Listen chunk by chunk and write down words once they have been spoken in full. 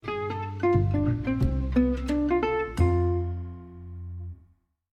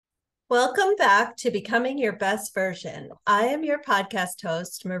Welcome back to Becoming Your Best Version. I am your podcast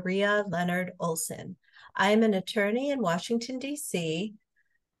host, Maria Leonard Olson. I am an attorney in Washington, D.C.,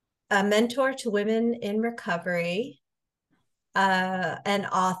 a mentor to women in recovery, an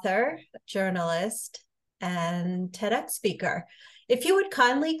author, journalist, and TEDx speaker. If you would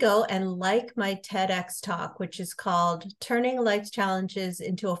kindly go and like my TEDx talk, which is called Turning Life's Challenges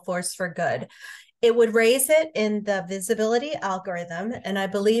into a Force for Good, it would raise it in the visibility algorithm, and I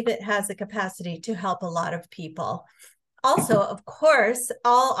believe it has the capacity to help a lot of people. Also, of course,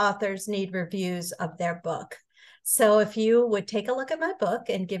 all authors need reviews of their book. So if you would take a look at my book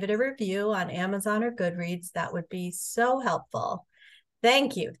and give it a review on Amazon or Goodreads, that would be so helpful.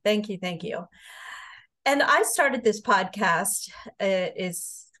 Thank you, thank you, thank you. And I started this podcast, it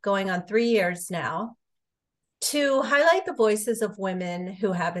is going on 3 years now, to highlight the voices of women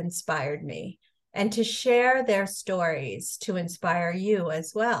who have inspired me, and to share their stories to inspire you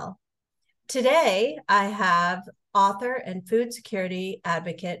as well. Today, I have author and food security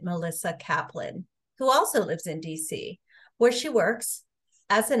advocate Melissa Kaplan, who also lives in DC, where she works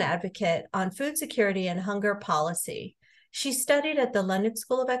as an advocate on food security and hunger policy. She studied at the London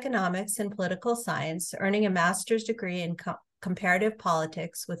School of Economics and Political Science, earning a master's degree in comparative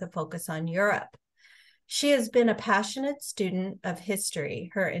politics with a focus on Europe. She has been a passionate student of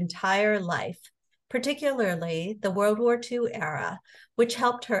history her entire life, particularly the World War II era, which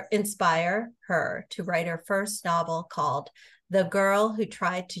helped her inspire her to write her first novel called The Girl Who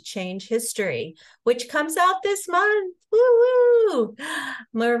Tried to Change History, which comes out this month. Woo-woo!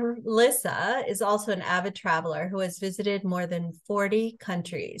 Melissa is also an avid traveler who has visited more than 40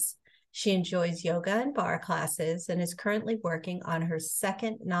 countries. She enjoys yoga and bar classes and is currently working on her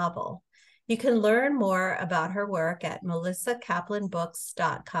second novel. You can learn more about her work at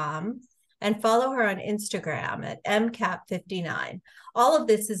melissakaplanbooks.com and follow her on Instagram at mcap59. All of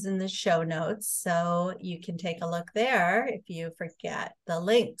this is in the show notes, so you can take a look there if you forget the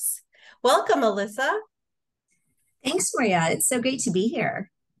links. Welcome, Melissa. Thanks, Maria. It's so great to be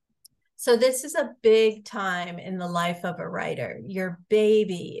here. So this is a big time in the life of a writer. Your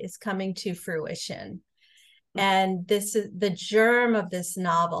baby is coming to fruition. And this is the germ of this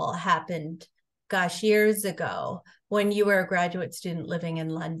novel happened, years ago when you were a graduate student living in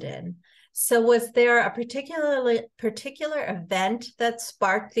London. So was there a particular event that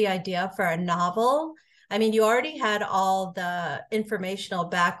sparked the idea for a novel? I mean, you already had all the informational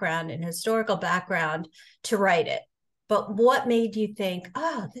background and historical background to write it, but what made you think,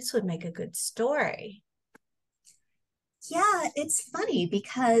 oh, this would make a good story? Yeah, it's funny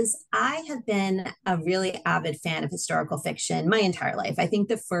because I have been a really avid fan of historical fiction my entire life. I think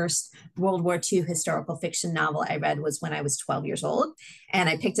the first World War II historical fiction novel I read was when I was 12 years old. And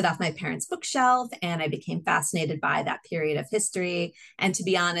I picked it off my parents' bookshelf and I became fascinated by that period of history. And to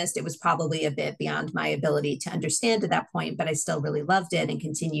be honest, it was probably a bit beyond my ability to understand at that point, but I still really loved it and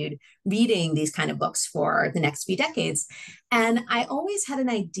continued reading these kind of books for the next few decades. And I always had an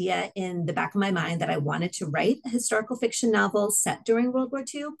idea in the back of my mind that I wanted to write a historical fiction novel set during World War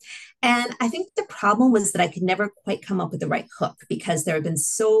II. And I think the problem was that I could never quite come up with the right hook because there have been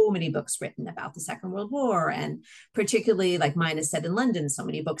so many books written about the Second World War, and particularly like mine is set in London, so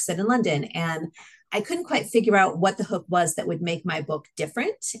many books set in London. And I couldn't quite figure out what the hook was that would make my book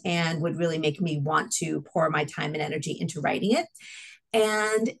different and would really make me want to pour my time and energy into writing it.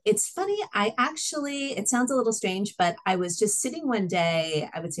 And it's funny, it sounds a little strange, but I was just sitting one day,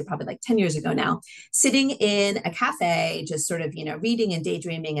 I would say probably like 10 years ago now, sitting in a cafe, just sort of, reading and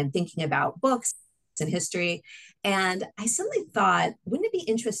daydreaming and thinking about books and history. And I suddenly thought, wouldn't it be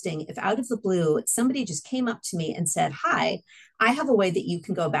interesting if out of the blue, somebody just came up to me and said, hi, I have a way that you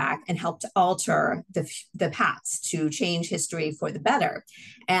can go back and help to alter the past to change history for the better.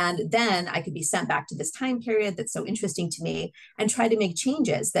 And then I could be sent back to this time period that's so interesting to me and try to make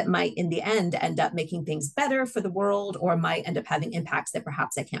changes that might in the end up making things better for the world or might end up having impacts that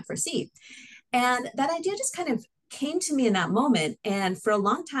perhaps I can't foresee. And that idea just kind of came to me in that moment. And for a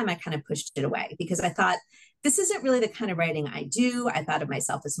long time, I kind of pushed it away because I thought, this isn't really the kind of writing I do. I thought of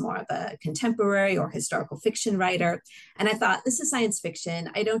myself as more of a contemporary or historical fiction writer. And I thought, this is science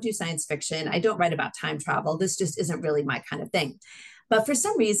fiction. I don't do science fiction. I don't write about time travel. This just isn't really my kind of thing. But for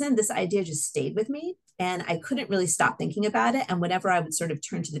some reason, this idea just stayed with me and I couldn't really stop thinking about it. And whenever I would sort of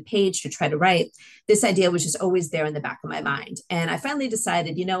turn to the page to try to write, this idea was just always there in the back of my mind. And I finally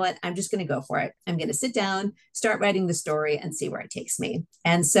decided, you know what, I'm just going to go for it. I'm going to sit down, start writing the story and see where it takes me.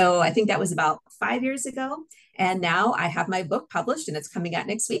 And so I think that was about 5 years ago. And now I have my book published and it's coming out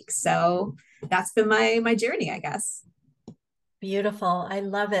next week. So that's been my journey, I guess. Beautiful. I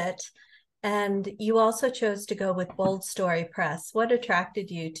love it. And you also chose to go with Bold Story Press. What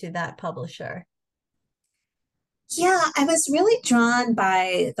attracted you to that publisher? Yeah, I was really drawn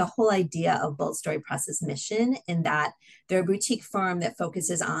by the whole idea of Bold Story Press's mission in that they're a boutique firm that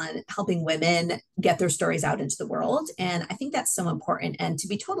focuses on helping women get their stories out into the world. And I think that's so important. And to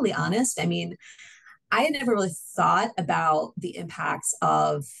be totally honest, I mean, I had never really thought about the impacts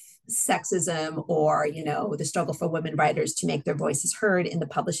of sexism or, the struggle for women writers to make their voices heard in the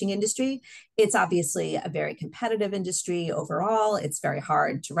publishing industry. It's obviously a very competitive industry overall. It's very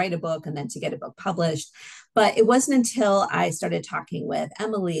hard to write a book and then to get a book published. But it wasn't until I started talking with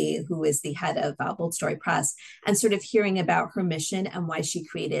Emily, who is the head of Bold Story Press, and sort of hearing about her mission and why she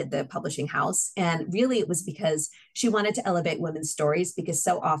created the publishing house. And really, it was because she wanted to elevate women's stories, because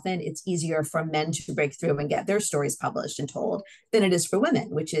so often it's easier for men to break through and get their stories published and told than it is for women,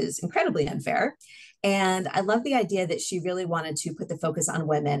 which is incredibly unfair. And I love the idea that she really wanted to put the focus on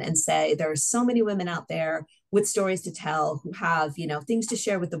women and say there are so many women out there with stories to tell who have, things to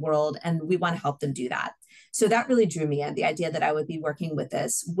share with the world, and we want to help them do that. So that really drew me in, the idea that I would be working with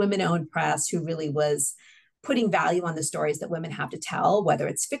this women-owned press who really was putting value on the stories that women have to tell, whether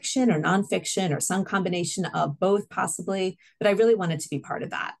it's fiction or nonfiction or some combination of both, possibly. But I really wanted to be part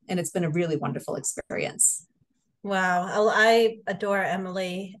of that. And it's been a really wonderful experience. Wow. I adore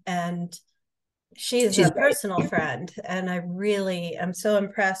Emily, and she is She's a great. personal friend. And I really am so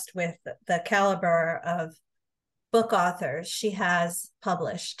impressed with the caliber of book authors she has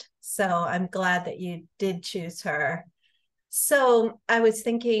published. So I'm glad that you did choose her. So I was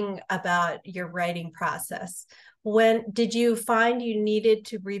thinking about your writing process. When did you find you needed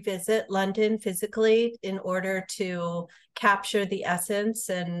to revisit London physically in order to capture the essence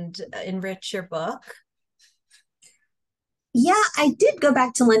and enrich your book? Yeah, I did go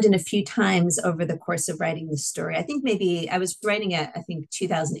back to London a few times over the course of writing the story. I think maybe I was writing it, I think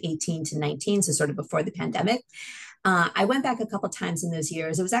 2018 to 19, so sort of before the pandemic. I went back a couple times in those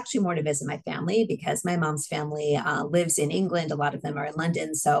years. It was actually more to visit my family because my mom's family lives in England. A lot of them are in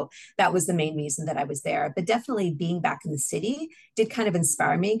London. So that was the main reason that I was there. But definitely being back in the city did kind of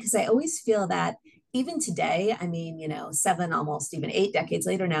inspire me, because I always feel that even today, I mean, 7, almost even 8 decades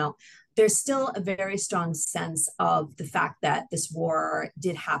later now, there's still a very strong sense of the fact that this war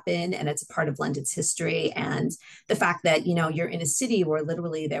did happen and it's a part of London's history. And the fact that, you're in a city where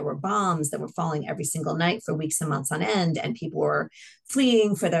literally there were bombs that were falling every single night for weeks and months on end, and people were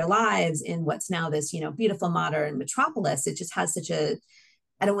fleeing for their lives in what's now this, beautiful modern metropolis. It just has such a,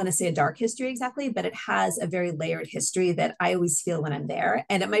 I don't want to say a dark history exactly, but it has a very layered history that I always feel when I'm there.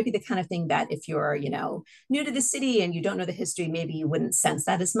 And it might be the kind of thing that if you're, new to the city and you don't know the history, maybe you wouldn't sense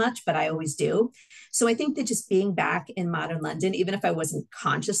that as much, but I always do. So I think that just being back in modern London, even if I wasn't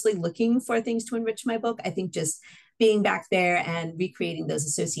consciously looking for things to enrich my book, I think just being back there and recreating those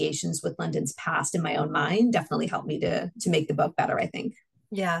associations with London's past in my own mind definitely helped me to make the book better, I think.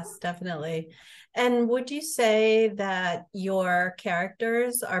 Yes, definitely. And would you say that your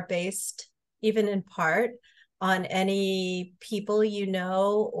characters are based, even in part, on any people you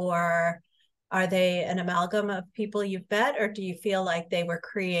know, or are they an amalgam of people you've met, or do you feel like they were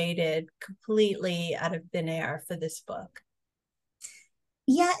created completely out of thin air for this book?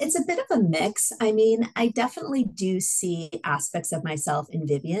 Yeah, it's a bit of a mix. I mean, I definitely do see aspects of myself in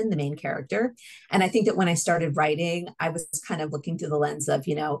Vivian, the main character. And I think that when I started writing, I was kind of looking through the lens of,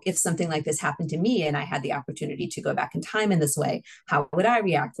 if something like this happened to me and I had the opportunity to go back in time in this way, how would I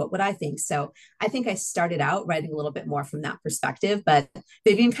react? What would I think? So I think I started out writing a little bit more from that perspective, but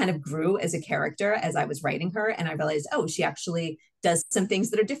Vivian kind of grew as a character as I was writing her. And I realized, oh, she actually does some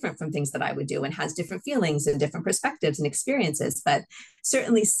things that are different from things that I would do and has different feelings and different perspectives and experiences. But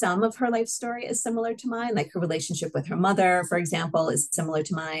certainly some of her life story is similar to mine, like her relationship with her mother, for example, is similar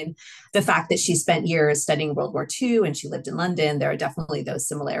to mine. The fact that she spent years studying World War II and she lived in London, there are definitely those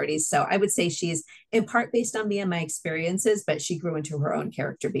similarities. So I would say she's in part based on me and my experiences, but she grew into her own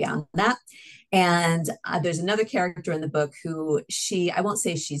character beyond that. And there's another character in the book who I won't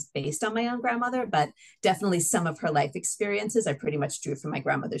say she's based on my own grandmother, but definitely some of her life experiences I pretty much drew from my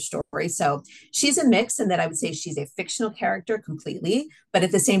grandmother's story. So she's a mix in that I would say she's a fictional character completely, but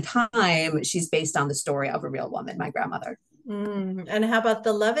at the same time, she's based on the story of a real woman, my grandmother. And how about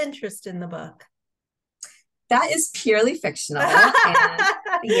the love interest in the book? That is purely fictional. And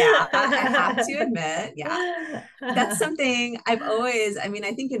yeah, I have to admit, yeah, that's something I've always, I mean,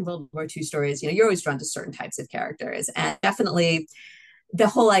 I think in World War II stories, you're always drawn to certain types of characters. And definitely the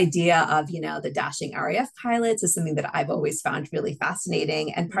whole idea of, the dashing RAF pilots is something that I've always found really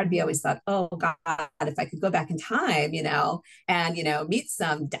fascinating. And part of me Mm-hmm. always thought, oh God, if I could go back in time, and, meet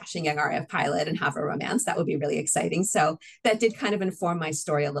some dashing young RAF pilot and have a romance, that would be really exciting. So that did kind of inform my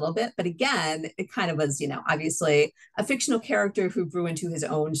story a little bit. But again, it kind of was, obviously a fictional character who grew into his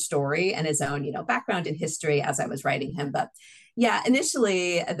own story and his own, background and history as I was writing him. But yeah,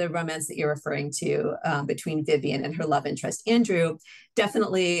 initially, the romance that you're referring to between Vivian and her love interest, Andrew,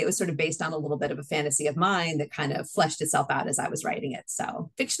 definitely it was sort of based on a little bit of a fantasy of mine that kind of fleshed itself out as I was writing it.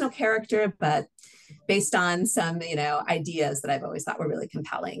 So fictional character, but based on some, ideas that I've always thought were really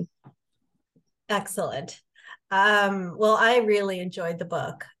compelling. Excellent. Well, I really enjoyed the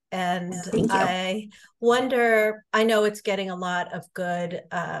book, and Thank you. I wonder, I know it's getting a lot of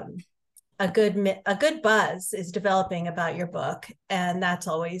a good buzz is developing about your book, and that's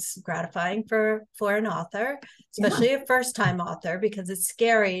always gratifying for an author, Yeah. especially a first time author, because it's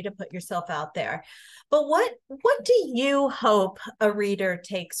scary to put yourself out there. But what do you hope a reader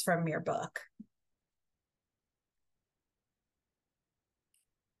takes from your book?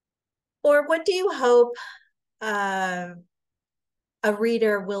 Or what do you hope uh, a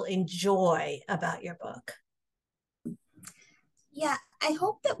reader will enjoy about your book? Yeah, I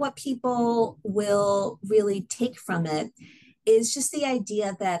hope that what people will really take from it is just the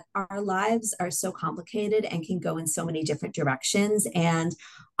idea that our lives are so complicated and can go in so many different directions. And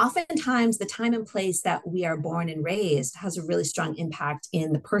oftentimes, the time and place that we are born and raised has a really strong impact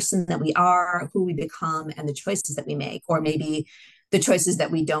in the person that we are, who we become, and the choices that we make, or maybe the choices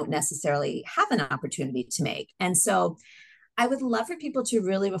that we don't necessarily have an opportunity to make. And so, I would love for people to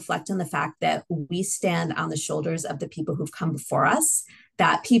really reflect on the fact that we stand on the shoulders of the people who've come before us,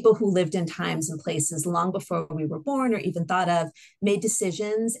 that people who lived in times and places long before we were born or even thought of made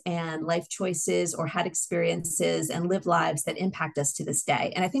decisions and life choices or had experiences and lived lives that impact us to this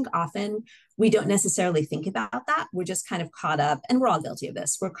day. And I think often we don't necessarily think about that. We're just kind of caught up, and we're all guilty of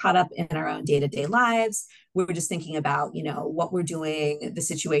this. We're caught up in our own day to day lives. We're just thinking about, what we're doing, the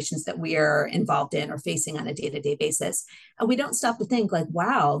situations that we are involved in or facing on a day to day basis. And we don't stop to think like,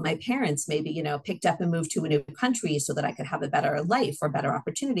 wow, my parents maybe, picked up and moved to a new country so that I could have a better life or better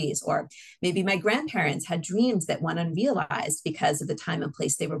opportunities. Or maybe my grandparents had dreams that went unrealized because of the time and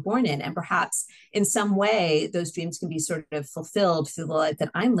place they were born in. And perhaps in some way, those dreams can be sort of fulfilled through the life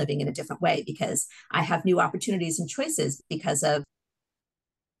that I'm living in a different way because I have new opportunities and choices because of.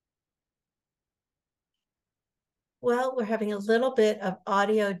 Well, we're having a little bit of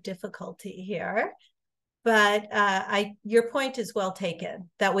audio difficulty here, but I your point is well taken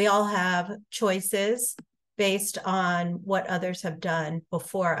that we all have choices based on what others have done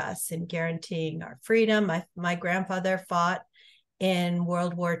before us in guaranteeing our freedom. My grandfather fought in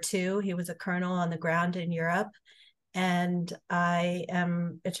World War II. He was a colonel on the ground in Europe, and I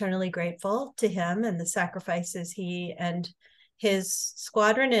am eternally grateful to him and the sacrifices he and his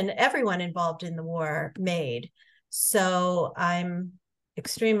squadron and everyone involved in the war made. So I'm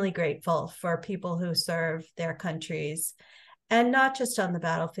extremely grateful for people who serve their countries, and not just on the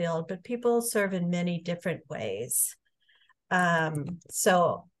battlefield, but people serve in many different ways.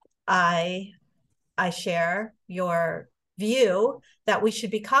 So I I share your view that we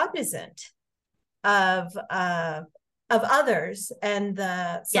should be cognizant of others and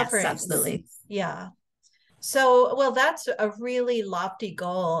the Yes, sufferings. absolutely. Yeah. So, well, that's a really lofty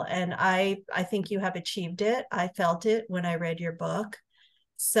goal, and I think you have achieved it. I felt it when I read your book.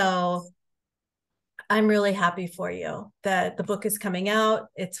 So, I'm really happy for you that the book is coming out.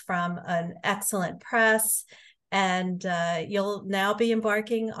 It's from an excellent press, and you'll now be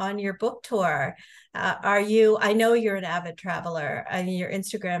embarking on your book tour. Are you? I know you're an avid traveler. I mean, your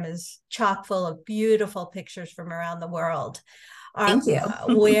Instagram is chock full of beautiful pictures from around the world. Thank you.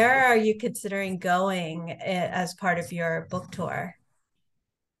 Where are you considering going as part of your book tour?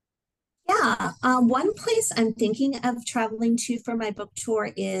 Yeah, one place I'm thinking of traveling to for my book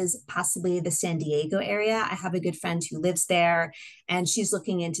tour is possibly the San Diego area. I have a good friend who lives there, and she's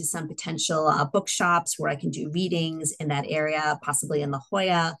looking into some potential bookshops where I can do readings in that area, possibly in La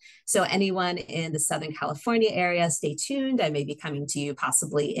Jolla. So, anyone in the Southern California area, stay tuned. I may be coming to you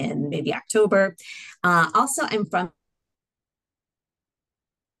possibly in maybe October. Also, I'm from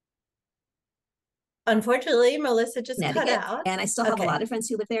Unfortunately, Melissa just cut Connecticut, out. and I still have a Okay. lot of friends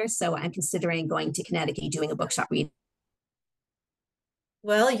who live there. So, I'm considering going to Connecticut, doing a bookshop reading.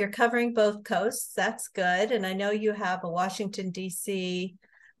 Well, you're covering both coasts. That's good. And I know you have a Washington, D.C.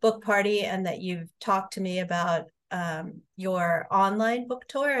 book party, and that you've talked to me about your online book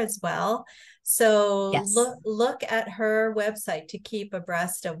tour as well. So Yes. look at her website to keep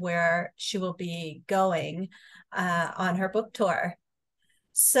abreast of where she will be going on her book tour.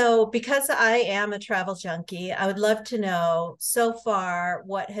 So, because I am a travel junkie, I would love to know so far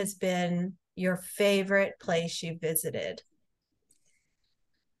what has been your favorite place you visited.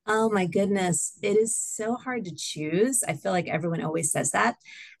 Oh my goodness. It is so hard to choose. I feel like everyone always says that.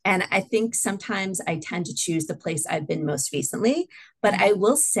 And I think sometimes I tend to choose the place I've been most recently. But I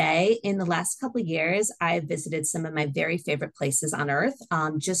will say, in the last couple of years, I've visited some of my very favorite places on earth.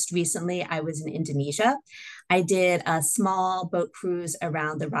 Just recently, I was in Indonesia. I did a small boat cruise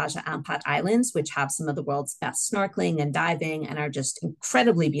around the Raja Ampat Islands, which have some of the world's best snorkeling and diving and are just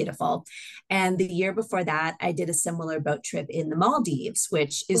incredibly beautiful. And the year before that, I did a similar boat trip in the Maldives,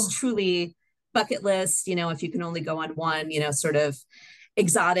 which is Oh, truly bucket list. If you can only go on one, sort of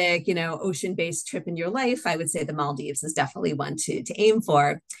exotic, ocean based trip in your life, I would say the Maldives is definitely one to aim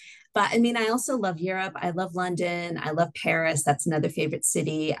for. But I mean, I also love Europe. I love London. I love Paris. That's another favorite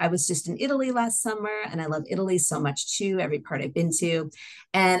city. I was just in Italy last summer and I love Italy so much too, every part I've been to.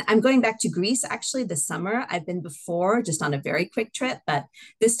 And I'm going back to Greece actually this summer. I've been before just on a very quick trip, but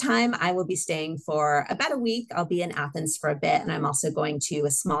this time I will be staying for about a week. I'll be in Athens for a bit. And I'm also going to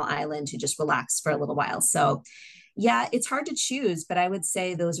a small island to just relax for a little while. So, yeah, it's hard to choose, but I would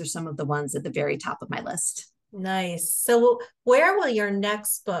say those are some of the ones at the very top of my list. nice. So, where will your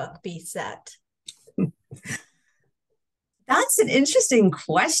next book be set? That's an interesting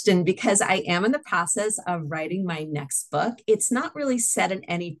question because I am in the process of writing my next book. It's not really set in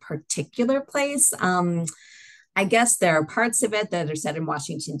any particular place. I guess there are parts of it that are set in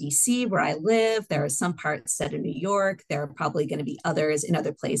Washington, D.C., where I live. There are some parts set in New York. There are probably going to be others in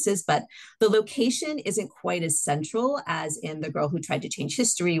other places, but the location isn't quite as central as in The Girl Who Tried to Change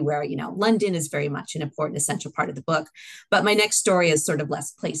History, where, London is very much an important, essential part of the book. But my next story is sort of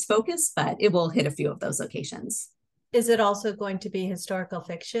less place focused, but it will hit a few of those locations. Is it also going to be historical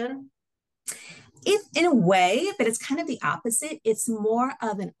fiction? It in a way, but it's kind of the opposite. It's more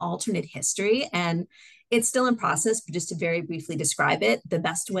of an alternate history and it's still in process, but just to very briefly describe it, the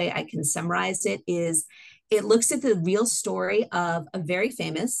best way I can summarize it is it looks at the real story of a very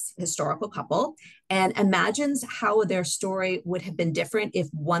famous historical couple and imagines how their story would have been different if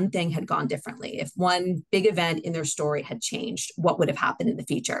one thing had gone differently. If one big event in their story had changed, what would have happened in the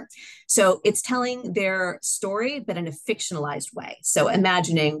future? So it's telling their story, but in a fictionalized way. So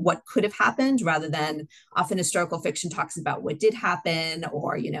imagining what could have happened rather than often historical fiction talks about what did happen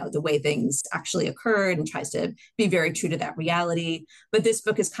or, the way things actually occurred and tries to be very true to that reality. But this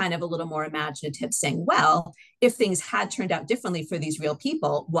book is kind of a little more imaginative, saying, well, if things had turned out differently for these real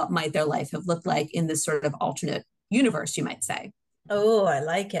people, what might their life have looked like in this sort of alternate universe, you might say. Oh, I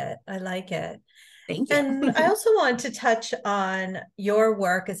like it. I like it. Thank you. And I also want to touch on your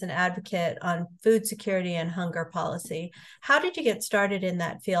work as an advocate on food security and hunger policy. How did you get started in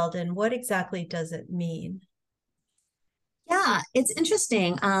that field and what exactly does it mean? Yeah, it's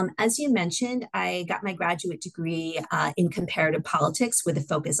interesting. As you mentioned, I got my graduate degree in comparative politics with a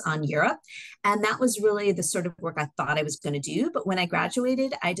focus on Europe. And that was really the sort of work I thought I was going to do. But when I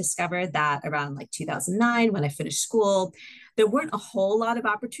graduated, I discovered that around like 2009, when I finished school, there weren't a whole lot of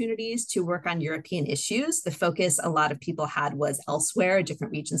opportunities to work on European issues. The focus a lot of people had was elsewhere,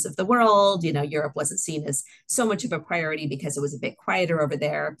 different regions of the world. Europe wasn't seen as so much of a priority because it was a bit quieter over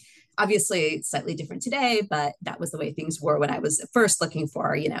there. Obviously, it's slightly different today, but that was the way things were when I was first looking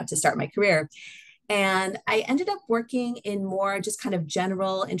for, to start my career. And I ended up working in more just kind of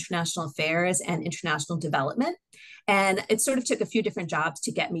general international affairs and international development. And it sort of took a few different jobs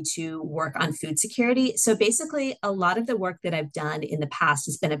to get me to work on food security. So basically, a lot of the work that I've done in the past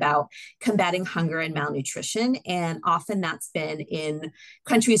has been about combating hunger and malnutrition. And often that's been in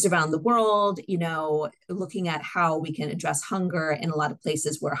countries around the world, looking at how we can address hunger in a lot of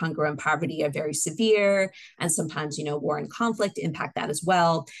places where hunger and poverty are very severe. And sometimes, war and conflict impact that as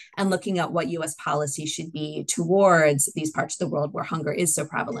well. And looking at what US policy should be towards these parts of the world where hunger is so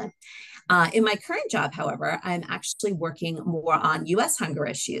prevalent. In my current job, however, I'm actually working more on US hunger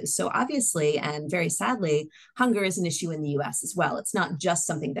issues. So, obviously, and very sadly, hunger is an issue in the US as well. It's not just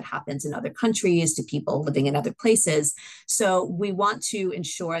something that happens in other countries to people living in other places. So, we want to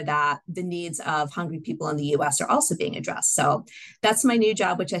ensure that the needs of hungry people in the US are also being addressed. So, that's my new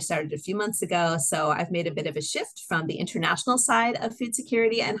job, which I started a few months ago. So, I've made a bit of a shift from the international side of food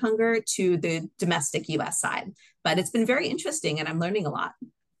security and hunger to the domestic US side. But it's been very interesting and I'm learning a lot.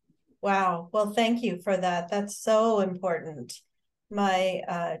 Wow. Well, thank you for that. That's so important.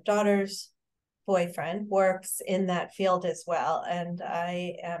 My daughter's boyfriend works in that field as well. And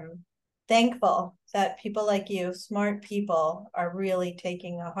I am thankful that people like you, smart people, are really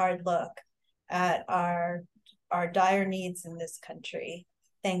taking a hard look at our dire needs in this country.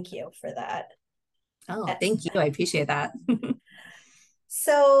 Thank you for that. Oh, thank you. I appreciate that.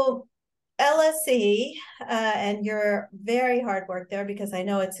 So LSE, and your very hard work there, because I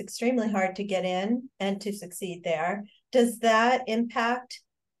know it's extremely hard to get in and to succeed there. Does that impact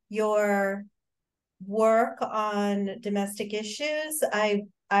your work on domestic issues?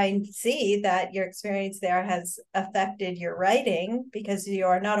 I see that your experience there has affected your writing because you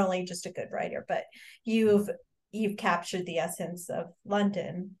are not only just a good writer, but you've you've captured the essence of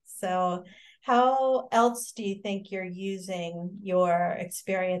London. So how else do you think you're using your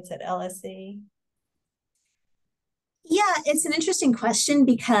experience at LSE? Yeah, it's an interesting question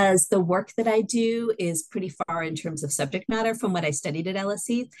because the work that I do is pretty far in terms of subject matter from what I studied at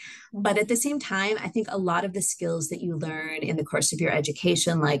LSE. But at the same time, I think a lot of the skills that you learn in the course of your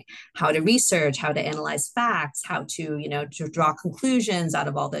education, like how to research, how to analyze facts, how to, to draw conclusions out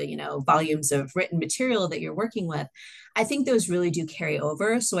of all the, volumes of written material that you're working with, I think those really do carry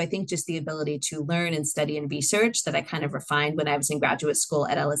over. So I think just the ability to learn and study and research that I kind of refined when I was in graduate school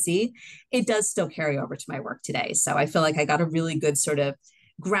at LSE, it does still carry over to my work today. So I feel like I got a really good sort of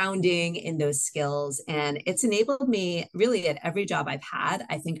grounding in those skills. And it's enabled me really at every job I've had.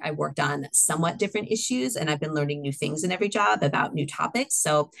 I think I worked on somewhat different issues and I've been learning new things in every job about new topics.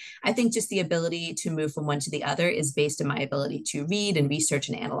 So I think just the ability to move from one to the other is based on my ability to read and research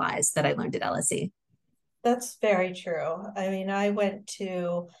and analyze that I learned at LSE. That's very true. I mean, I went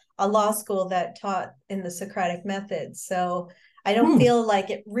to a law school that taught in the Socratic method. So I don't Hmm. feel like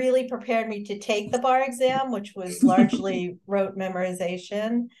it really prepared me to take the bar exam, which was largely rote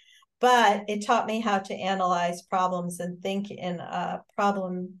memorization, but it taught me how to analyze problems and think in a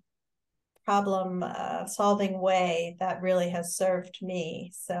problem solving way that really has served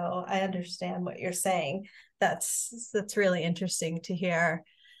me. So I understand what you're saying. That's really interesting to hear.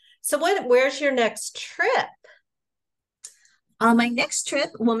 So where's your next trip? My next trip,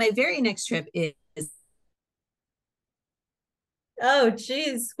 well, my very next trip is Oh,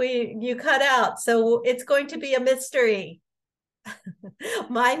 geez, you cut out. So it's going to be a mystery.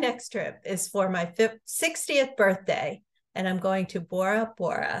 My next trip is for my 60th birthday, and I'm going to Bora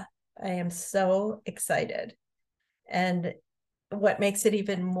Bora. I am so excited. And what makes it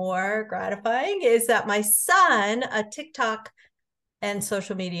even more gratifying is that my son, a TikTok and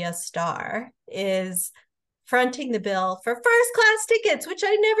social media star, is fronting the bill for first class tickets, which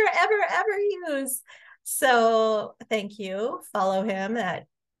I never, ever, ever use. So thank you. Follow him at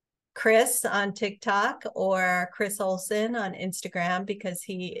Chris on TikTok or Chris Olson on Instagram because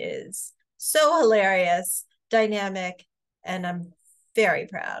he is so hilarious, dynamic, and I'm very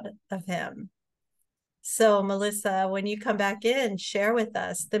proud of him. So, Melissa, when you come back in, share with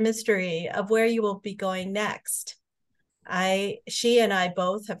us the mystery of where you will be going next. She and I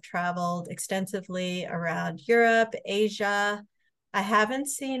both have traveled extensively around Europe, Asia. I haven't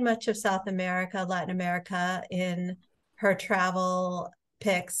seen much of South America, Latin America in her travel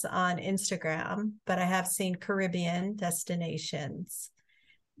pics on Instagram, but I have seen Caribbean destinations.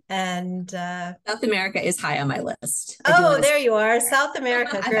 And South America is high on my list. I do oh, want to there spend you are, there. South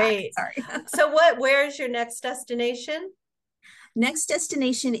America, I'm back. great. Sorry. So where's your next destination? Next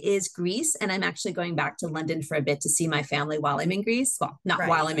destination is Greece, and I'm actually going back to London for a bit to see my family while I'm in Greece. Well, not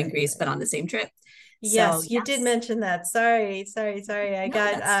while I'm in Greece, Right. but on the same trip. So Yes, you did yes, mention that. Sorry. I no,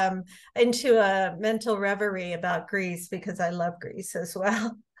 got that's into a mental reverie about Greece because I love Greece as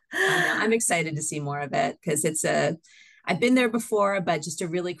well. I know. I'm excited to see more of it because I've been there before, but just a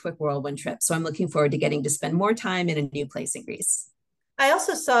really quick whirlwind trip. So I'm looking forward to getting to spend more time in a new place in Greece. I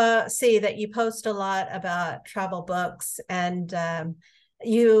also see that you post a lot about travel books, and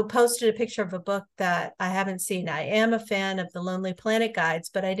you posted a picture of a book that I haven't seen. I am a fan of the Lonely Planet guides,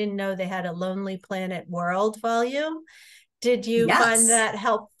 but I didn't know they had a Lonely Planet World volume. Did you find Yes. that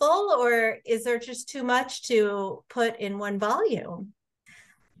helpful, or is there just too much to put in one volume?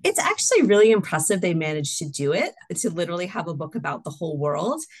 It's actually really impressive they managed to do it, to literally have a book about the whole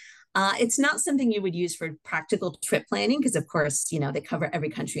world. It's not something you would use for practical trip planning because, of course, they cover every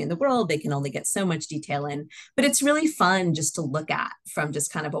country in the world. They can only get so much detail in, but it's really fun just to look at from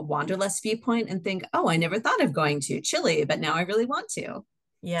just kind of a wanderlust viewpoint and think, oh, I never thought of going to Chile, but now I really want to. So,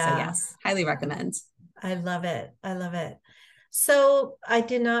 Yeah, yes, highly recommend. I love it. I love it. So I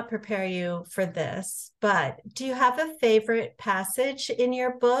did not prepare you for this, but do you have a favorite passage in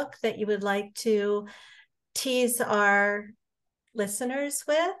your book that you would like to tease our listeners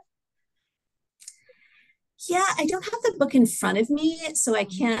with? Yeah, I don't have the book in front of me, so I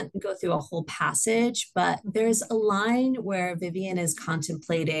Mhm. can't go through a whole passage, but there's a line where Vivian is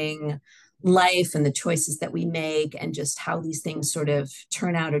contemplating life and the choices that we make and just how these things sort of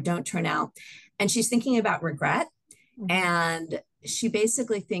turn out or don't turn out. And she's thinking about regret. Mhm. And she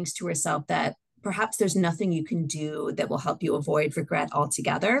basically thinks to herself that perhaps there's nothing you can do that will help you avoid regret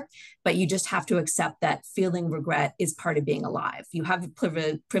altogether, but you just have to accept that feeling regret is part of being alive. You have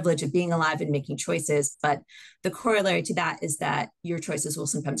the privilege of being alive and making choices, but the corollary to that is that your choices will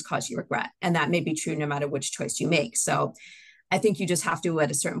sometimes cause you regret. And that may be true no matter which choice you make. So I think you just have to, at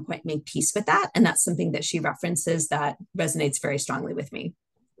a certain point, make peace with that. And that's something that she references that resonates very strongly with me.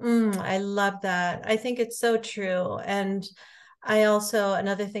 I love that. I think it's so true. And I also,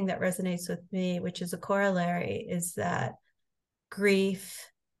 another thing that resonates with me, which is a corollary, is that grief,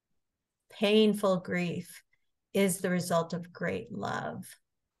 painful grief, is the result of great love.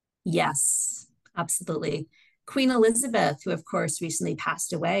 Yes, absolutely. Queen Elizabeth, who of course recently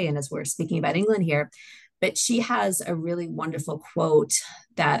passed away, and as we're speaking about England here, but she has a really wonderful quote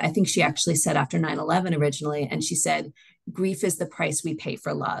that I think she actually said after 9/11 originally. And she said, "Grief is the price we pay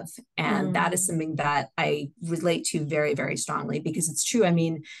for love." And that is Mm. something that I relate to very, very strongly because it's true. I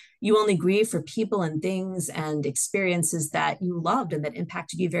mean, you only grieve for people and things and experiences that you loved and that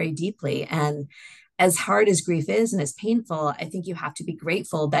impacted you very deeply. And as hard as grief is and as painful, I think you have to be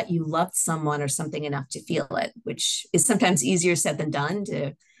grateful that you loved someone or something enough to feel it, which is sometimes easier said than done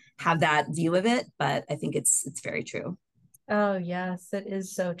to have that view of it. But I think it's very true. Oh, yes, it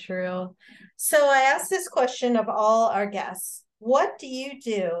is so true. So I asked this question of all our guests. What do you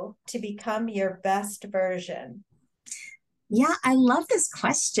do to become your best version? Yeah, I love this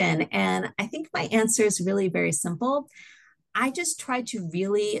question. And I think my answer is really very simple. I just try to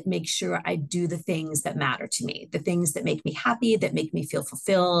really make sure I do the things that matter to me, the things that make me happy, that make me feel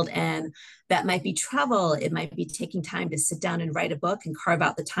fulfilled. And that might be travel. It might be taking time to sit down and write a book and carve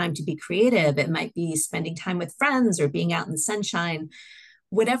out the time to be creative. It might be spending time with friends or being out in the sunshine.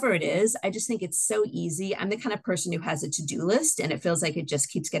 Whatever it is, I just think it's so easy. I'm the kind of person who has a to-do list and it feels like it just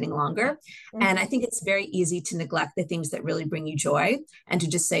keeps getting longer. And I Mhm. think it's very easy to neglect the things that really bring you joy and to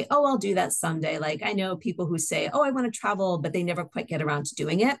just say, oh, I'll do that someday. Like I know people who say, oh, I want to travel, but they never quite get around to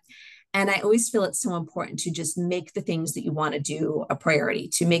doing it. And I always feel it's so important to just make the things that you want to do a priority,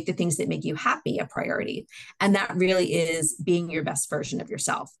 to make the things that make you happy a priority. And that really is being your best version of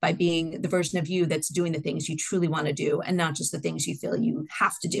yourself by being the version of you that's doing the things you truly want to do and not just the things you feel you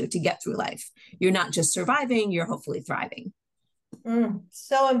have to do to get through life. You're not just surviving, you're hopefully thriving.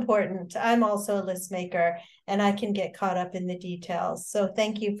 So important. I'm also a list maker and I can get caught up in the details. So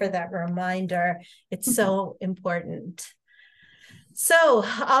thank you for that reminder. It's so important. So,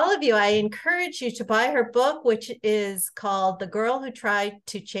 all of you, I encourage you to buy her book, which is called The Girl Who Tried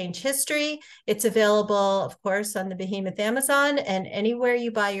to Change History. It's available, of course, on the behemoth Amazon and anywhere you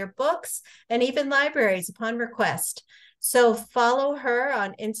buy your books, and even libraries upon request. So, follow her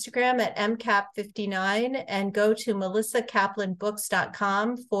on Instagram at mcap59 and go to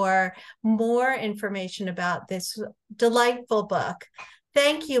melissakaplanbooks.com for more information about this delightful book.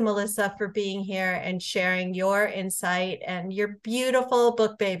 Thank you, Melissa, for being here and sharing your insight and your beautiful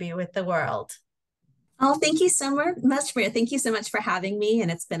book baby with the world. Oh, thank you so much, Maria. Thank you so much for having me. And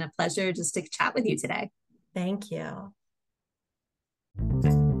it's been a pleasure just to chat with you today. Thank you.